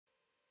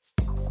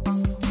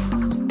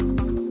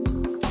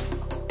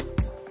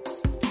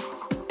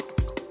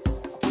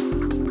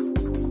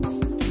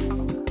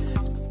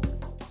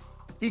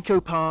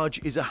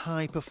Parge is a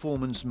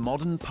high-performance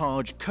modern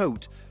Parge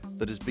coat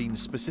that has been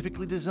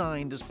specifically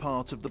designed as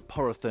part of the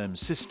Porotherm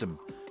system.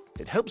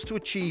 It helps to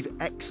achieve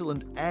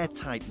excellent air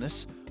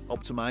tightness,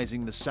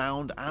 optimizing the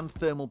sound and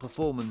thermal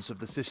performance of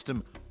the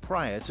system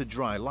prior to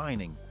dry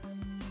lining.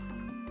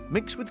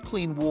 Mix with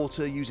clean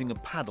water using a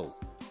paddle.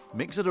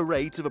 Mix at a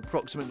rate of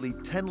approximately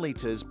 10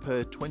 litres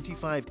per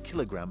 25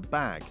 kilogram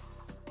bag.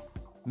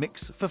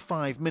 Mix for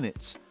 5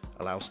 minutes,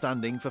 allow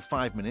standing for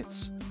 5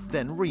 minutes,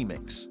 then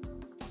remix.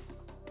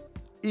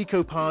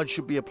 Parge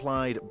should be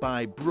applied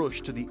by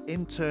brush to the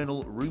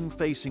internal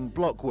room-facing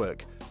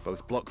blockwork,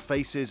 both block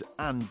faces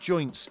and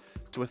joints,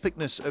 to a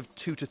thickness of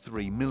 2 to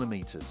 3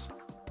 millimeters.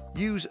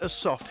 Use a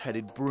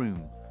soft-headed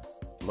broom.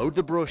 Load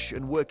the brush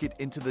and work it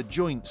into the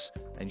joints,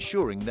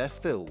 ensuring they're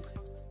filled.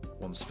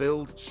 Once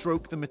filled,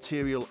 stroke the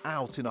material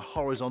out in a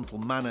horizontal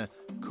manner,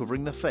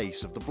 covering the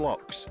face of the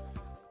blocks.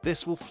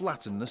 This will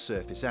flatten the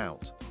surface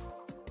out.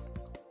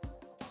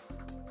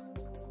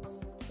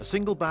 A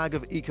single bag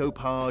of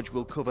Parge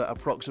will cover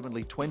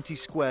approximately 20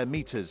 square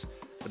meters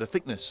at a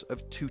thickness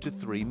of 2 to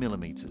 3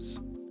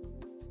 millimeters.